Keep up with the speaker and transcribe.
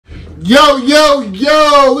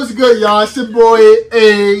Yo, what's good, y'all? It's your boy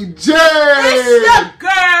AJ. It's your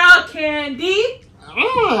girl Candy.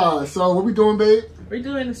 So what we doing, babe? We're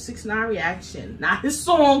doing a 6IX9INE reaction. Not his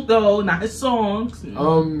song though, not his songs.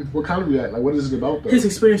 What kind of react? Like, what is it about though? His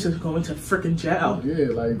experience of going to freaking jail. Yeah,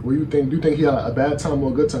 like, what do you think? Do you think he had a bad time or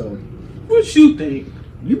a good time? What you think?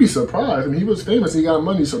 You'd be surprised. I mean, he was famous. He got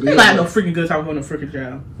money, so he might have no freaking good time going to freaking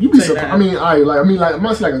jail. You'd be surprised. I mean, I'm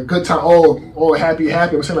not saying like a good time. Oh, happy.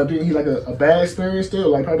 I'm saying like, didn't he like a bad experience still?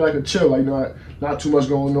 Like probably like a chill, like not too much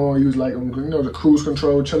going on. He was like, the cruise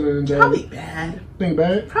control, chilling in jail. Probably bad. Think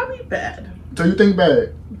bad? Probably bad. So you think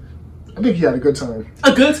bad? I think he had a good time.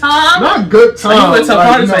 A good time? Not good time. Like he went to a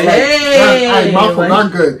party and say, hey.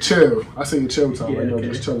 Not good. Chill. I say chill time. Yeah, okay.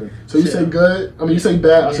 Just chilling. So you say good? I mean, you say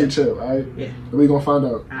bad. I say chill. All right. Yeah. We gonna find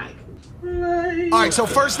out. All right, so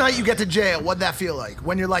first night you get to jail, what'd that feel like?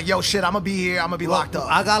 When you're like, yo, shit, I'm gonna be here, I'm gonna be locked up.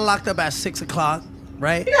 I got locked up at 6 o'clock,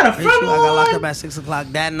 right? You got a front I got locked up at 6 o'clock.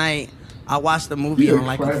 That night, I watched the movie on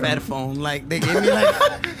like a Fed phone. Like, they gave me like...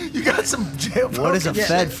 You got some jail phone. What is a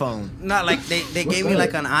Fed phone? Not like, they gave me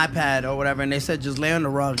like an iPad or whatever, and they said just lay on the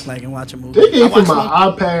rug like and watch a movie. They gave him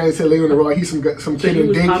my iPad and said lay on the rug. He's some kid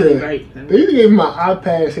in daycare. Right, they gave him my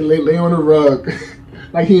iPad and said lay on the rug.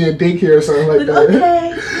 Like he in daycare or something like that.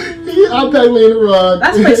 Okay. I'm back laying the rug.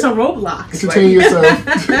 Let's play some Roblox. Entertain yourself.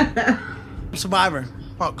 Survivor.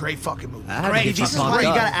 Oh, great fucking movie. Great. This is why you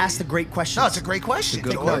gotta ask the great questions. No, it's a great question.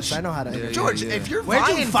 George, I know how to. Yeah, George, if you're where'd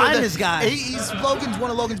you find this guy? He's Logan's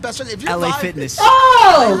one of Logan's best friends. If you're LA Fitness.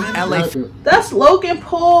 Oh, LA. That's Logan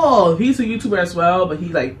Paul. He's a YouTuber as well, but he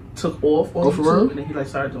like took off on YouTube and then he like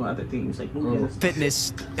started doing other things like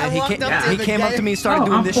fitness. And he came up to me and started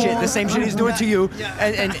doing this shit, the same shit he's doing to you.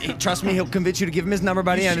 And trust me, he'll convince you to give him his number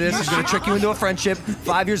by the end of this. He's gonna trick you into a friendship.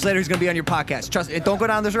 5 years later, he's gonna be on your podcast. Trust me. Don't go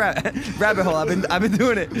down this rabbit hole. I've been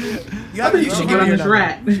doing it. You should give him his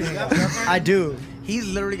rat. I do. He's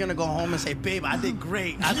literally gonna go home and say, "Babe, I did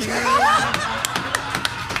great." They're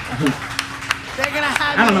gonna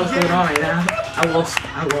have. I don't know what's going on right now. I lost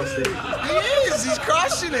it. He is. He's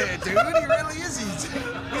crushing it, dude. He really is.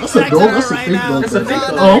 That's a dope. That's a fake though. That's a fake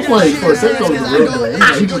though. Oh, I'm playing for a fake though.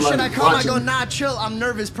 She goes, should I come? I go, nah, chill. I'm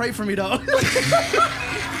nervous. Pray for me though.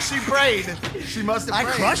 She prayed. She must have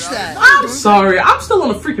prayed. I crushed that. I'm sorry. I'm still on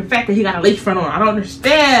the freaking fact that he got a lace front on. I don't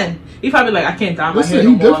understand. He probably like, I can't dye my hair no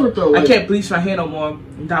more. Though, like, I can't bleach my hair no more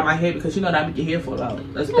and dye my hair because you know that make your hair fall out.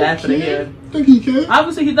 That's bad for the hair. Think he can?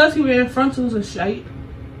 Obviously he does. He wearing frontals and shite.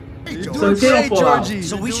 So his hair don't fall out.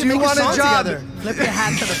 So we should make a song together. Flip your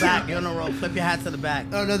hat to the back. You're on a roll. Flip your hat to the back.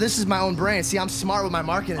 Oh no, this is my own brand. See, I'm smart with my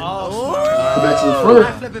marketing. Oh, back to the front.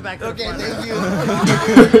 I flip it back to the front. Thank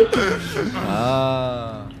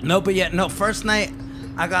you. No, but yeah, no. First night,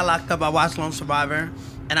 I got locked up. I watched Lone Survivor,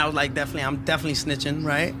 and I was like, I'm definitely snitching,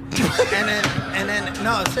 right? and then,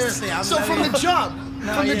 no, seriously. So from the jump.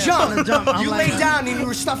 No, from the jump, you laid down and you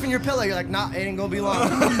were stuffing your pillow. You're like, nah, it ain't gonna be long.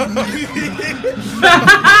 And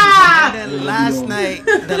then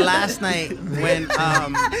the last night when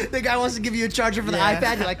the guy wants to give you a charger for the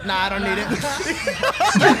iPad, you're like, nah, I don't need it.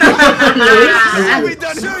 We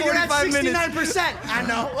done in 45 minutes. 69%. I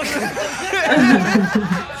know.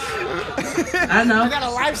 I know. I got a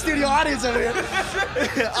live studio audience over here.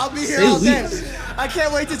 I'll be here all day. I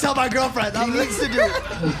can't wait to tell my girlfriend. He needs to do it.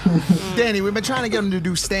 Danny, we've been trying to get him to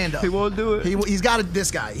do stand-up. He won't do it. He's got to,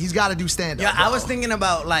 this guy. He's got to do stand-up. Yeah, I was thinking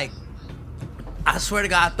about, like, I swear to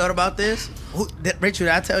God, I thought about this. Rachel,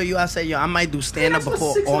 did I tell you? I said, yo, I might do stand-up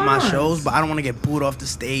before all my shows, but I don't want to get booed off the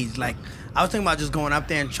stage. Like, I was thinking about just going up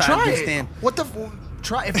there and trying to do stand. What the...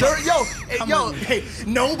 Try if they're hey,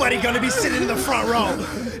 nobody gonna be sitting in the front row.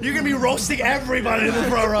 You're gonna be roasting everybody in the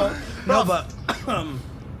front row. No, but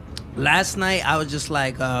last night I was just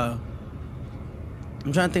like, I'm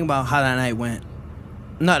trying to think about how that night went.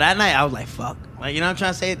 No, that night I was like, fuck. Like, you know what I'm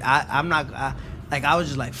trying to say? I'm not like I was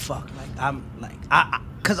just like, fuck. Like I'm like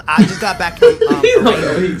cause I just got back from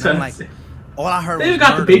I'm like, all I heard was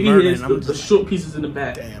got the baby hairs, the short pieces in the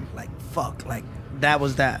back. Damn, like fuck, like that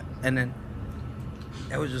was that, and then.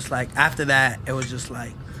 It was just like, after that, it was just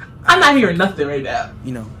like... I'm not hearing nothing right now.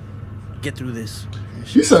 You know, get through this.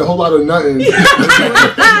 You said a whole lot of nothing. Did you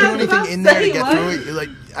do anything in there to get through it? Like,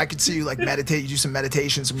 I could see you like meditate, you do some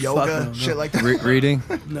meditation, some yoga, shit like that. Reading?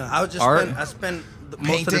 No, I was just I spent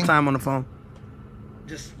most of the time on the phone.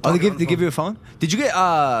 Just they give you a phone? Did you get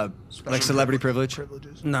like celebrity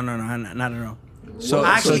privileges? No, not at all. So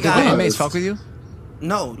did the inmates fuck with you?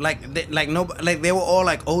 No, they were all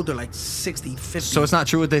like older, like 60, 50. So it's not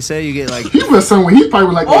true what they say. You get like he was somewhere. He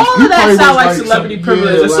probably like all of that sound like celebrity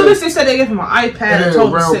privilege. As soon as they said they gave him an iPad and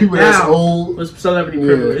told him to sit down, was celebrity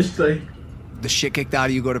privilege. Like the shit kicked out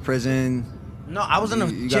of you, go to prison. No, I was in a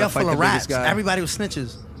You jail gotta fight full the of biggest rats. guy. Everybody was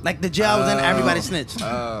snitches. Like the jail I was in, everybody snitched.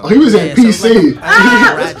 Oh, he was in Yeah, so it's PC.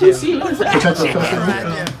 rat jail. PC, what is that? Protective Rat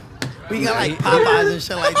custody. jail. We got like Popeyes and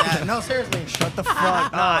shit like that. No, seriously. What the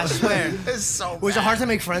fuck? No, I swear. It's so Was it hard to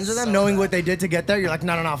make friends with them, knowing what they did to get there? You're like,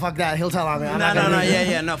 no, fuck that. He'll tell on me. I'm No, not gonna do it.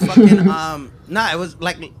 yeah, no, fucking, it was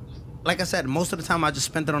like I said, most of the time I just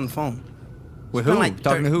spent it on the phone. With Spent who? like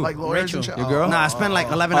Talking to who? like lawyers Rachel. and shit. Your girl? Nah, I spent like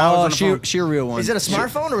 11 hours Oh, on the phone. she a real one. Is it a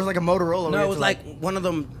smartphone or was it like a Motorola? where No, you it was have to, like one of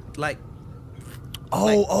them, like,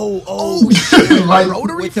 Oh shit! Like,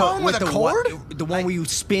 Rotary phone with a cord? The one where you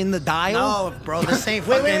spin the dial? no, bro, the same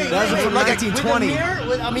Wait, fucking. That was from like With the 1920.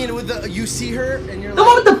 mirror, with the you see her and you're The like,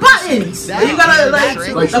 one with the buttons. That- You gotta like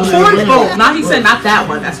Like the Slim cord. Jim. Oh, now he said not that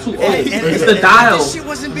one. That's too old. It's the dial. This shit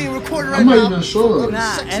wasn't being recorded right I'm now. not even sure.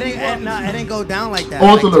 Nah, it didn't go down like that.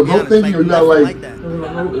 Oh, to like, the to be rope honest, thing? You got, nothing like- that.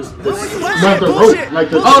 Not the rope, like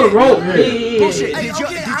the Oh, the rope. Yeah. Yeah. Bullshit. Hey, Did you-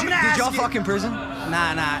 okay, did I'm you- gonna did y'all ask you- fuck in prison?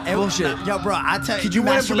 Nah, it was Bullshit. Yo, bro, I tell you, Could you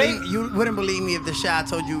masturbate? You wouldn't believe me if the shit I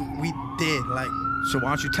told you we did, like, So why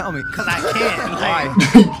don't you tell me? cause I can't. Why?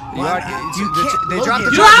 Like, You can't they look dropped the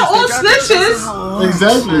it. You're not all charges. They dropped the snitches.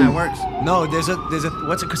 Exactly. Nah, it works. No, there's a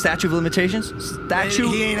what's a statute of limitations? Statute.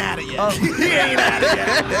 He ain't at it yet. He ain't at it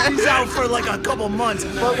yet. He's out for like a couple months.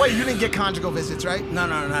 But wait, you didn't get conjugal visits, right? No,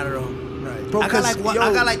 not at all. Right. Bro, I got 'cause, like yo,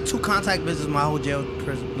 I got like 2 contact visits my whole jail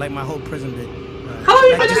prison, like my whole prison bit. How long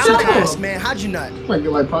you I been in just want to jail? ask, man, how'd you nut?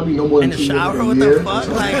 Like probably no more In than the 2 years. shower, a what year. the fuck?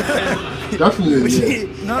 Like, Definitely a year.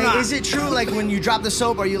 No, Hey, no. is it true, like, when you drop the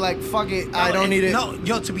soap, are you like, fuck it, I don't need it? No,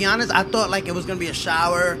 yo, to be honest, I thought like it was gonna be a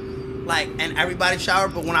shower, like, and everybody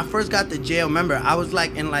showered. But when I first got to jail, remember, I was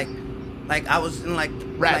like in like I was in like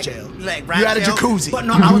Rat jail. Like rat You had a jail. jacuzzi. But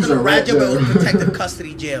no, I was in a rat jail, but it was jail. protective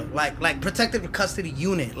custody jail, like protective custody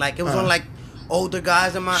unit. Like it was on like older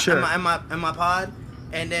guys in my Sure. in my pod,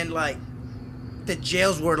 and then like the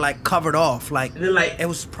jails were like covered off, like And then, like- it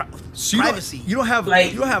was So privacy. You don't have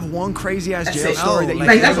Like- you don't have one crazy ass That's jail it. story No, that you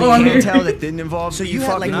like, that's all I'm can't hearing. tell that didn't involve So you you had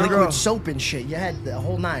fucking like your liquid girl. soap and shit. You had the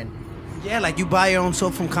whole 9. Yeah, like you buy your own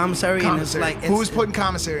soap from commissary, and it's Commissary. like Who it's was putting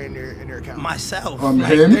commissary in your account? myself. Him?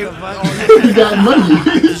 they- You got money.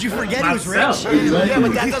 Did you forget he was Myself. rich? Yeah,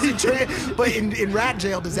 but that doesn't. But in rat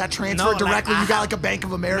jail, does that transfer No, like, directly? I- you got like a Bank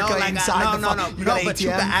of America No, like inside the. no. You got But you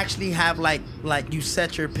ATM. can actually have like you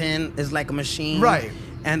set your pin is like a machine, Right.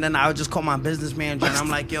 And then I would just call my business manager, and I'm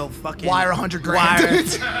like, yo, fucking Wire 100 grand.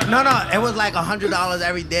 wire. No, it was like $100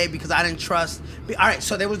 every day because I didn't trust. All right,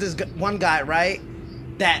 so there was this one guy, right,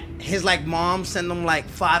 that his like mom sent him like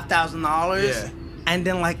 $5,000, Yeah. and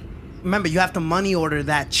then like, remember you have to money order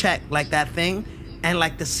that check, like that thing. And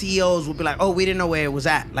like the CEOs would be like, "Oh, we didn't know where it was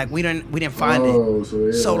at. Like we didn't find Oh, it. so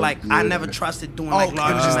yeah, So like I yeah. never trusted doing Oh, like it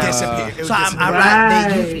large was just amounts. disappear. It was So just- they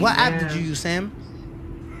Right. what app did you use, Sam?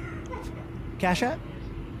 Cash App?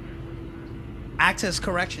 Access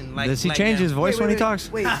correction. Like Does he like, change yeah. his voice when he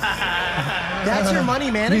talks? Wait, that's your money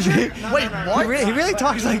manager? Wait, what? He really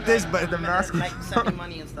talks like this, but the mask. Like sending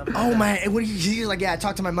money and stuff. Oh man, and when he's like, yeah, I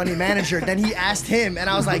talked to my money manager. Then he asked him, and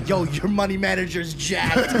I was like, yo, your money manager's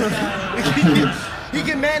jacked. He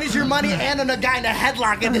can manage your money and a guy in a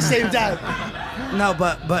headlock at the same time. No,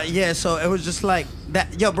 but yeah. So it was just like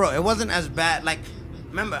that. Yo, bro, it wasn't as bad. Like,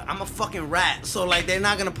 remember, I'm a fucking rat. So like, they're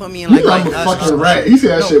not gonna put me in You like. know I'm a fucking rat. He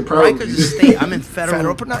said that shit proudly. Rikers is state. I'm in federal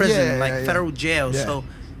Federal, prison, yeah, like yeah. federal jail. Yeah. So,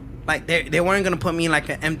 like, they weren't gonna put me in like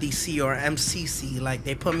an MDC or MCC. Like,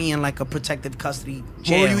 they put me in like a protective custody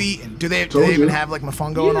jail. What were you eating? Do they Told even you. have like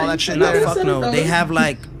mofongo and all that shit No, there? fuck no. They have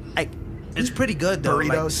like, it's pretty good though. Like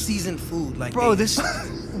Burritos. seasoned food. Like, Bro, they- this.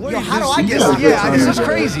 What Yo, is how do this? I get Yeah, some? Yeah, this is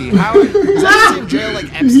crazy. How? Is that the same jail like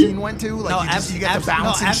Epstein went to? Like No, you get the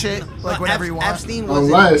bounce and shit, like whenever you want. Epstein was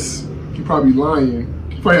Unless he probably lying.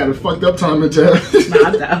 He probably had a fucked up time in jail.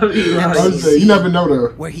 Nah, that would be I right. was saying, you never know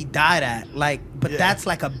though. where he died at. Like, but Yeah. that's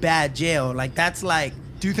like a bad jail. Like, that's like.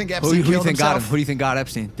 Do you think Who, Epstein who do you killed think got him? himself? Who do you think got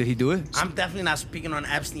Epstein? Did he do it? I'm definitely not speaking on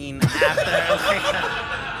Epstein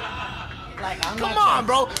after. Like, I'm Come not on, trying-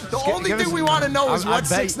 bro. The give only us- thing we want to know is I what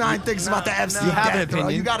bet 6ix9ine thinks about the Epstein you have an death, bro.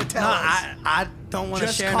 opinion. You gotta tell No, us. I don't want to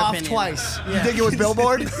Just share an coughed opinion. twice. You think it was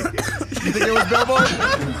Billboard? You think it was Billboard?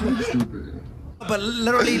 Stupid. But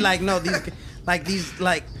literally, like, no, these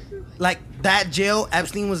that jail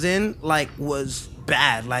Epstein was in, like, was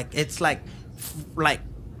bad. Like, it's like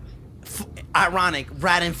ironic,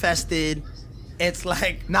 rat infested. It's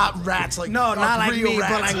like Not rats, like no, not like real me,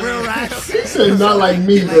 rats. but like real rats. He said not like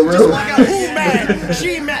me, but real. Like a who man?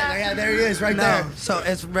 She man. Yeah, there he is, right No, there. so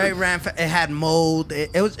it's very it had mold.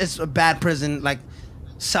 It's a bad prison. Like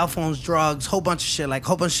cell phones, drugs, whole bunch of shit. Like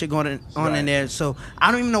whole bunch of shit going on in there. So I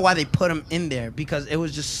don't even know why they put him in there because it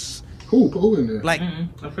was just Who in there? like I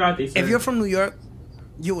forgot they said. if you're from New York,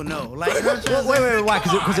 you will know. Like, you know what I'm Wait, why?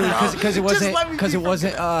 Because it wasn't.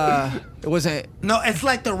 It wasn't. No, it's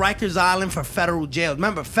like the Rikers Island for federal jails.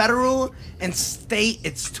 Remember, federal and state,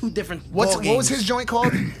 it's two different. What was his joint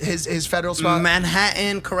called? His federal spot?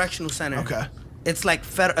 Manhattan Correctional Center. Okay. It's like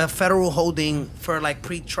a federal holding for like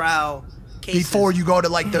pre-trial cases. Before you go to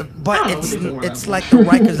like the. But it's like the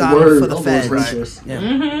Rikers Island for the feds. Right.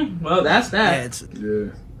 Yeah. Well, that's that.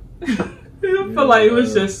 Yeah. I feel like it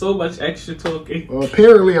was just so much extra talking. Well,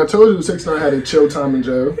 apparently, I told you 6ix9ine had a chill time in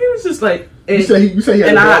jail. He was just like, You say he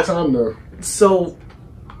had a bad time though. So,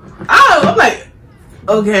 I'm like,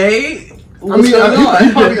 okay. I mean,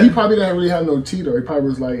 he probably didn't really have no tea though. He probably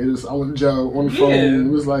was like, I was in jail on the phone. It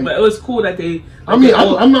was like, but it was cool that they. Like,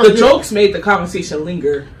 I'm not. The jokes made the conversation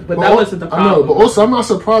linger, but that wasn't the problem. I know, but also I'm not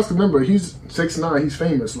surprised. Remember, he's 6ix9ine. He's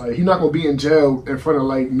famous. Like, he's not gonna be in jail in front of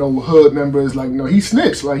like no hood members. Like, no, he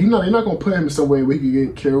snitched. Like, they're not gonna put him somewhere where he could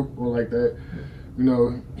get killed or like that. You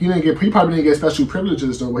know, he probably didn't get special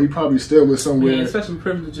privileges though, but he probably still was somewhere. Yeah, special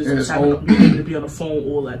privileges is having to be on the phone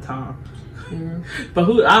all that time. Yeah. But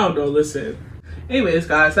I don't know. Listen. Anyways,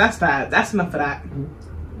 guys, that's that. That's enough of that.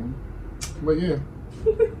 But yeah.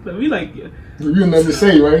 But we like you. You never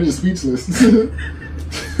say, right? You're just speechless. To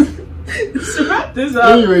wrap this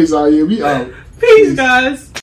up. Anyways, we out. Peace, guys.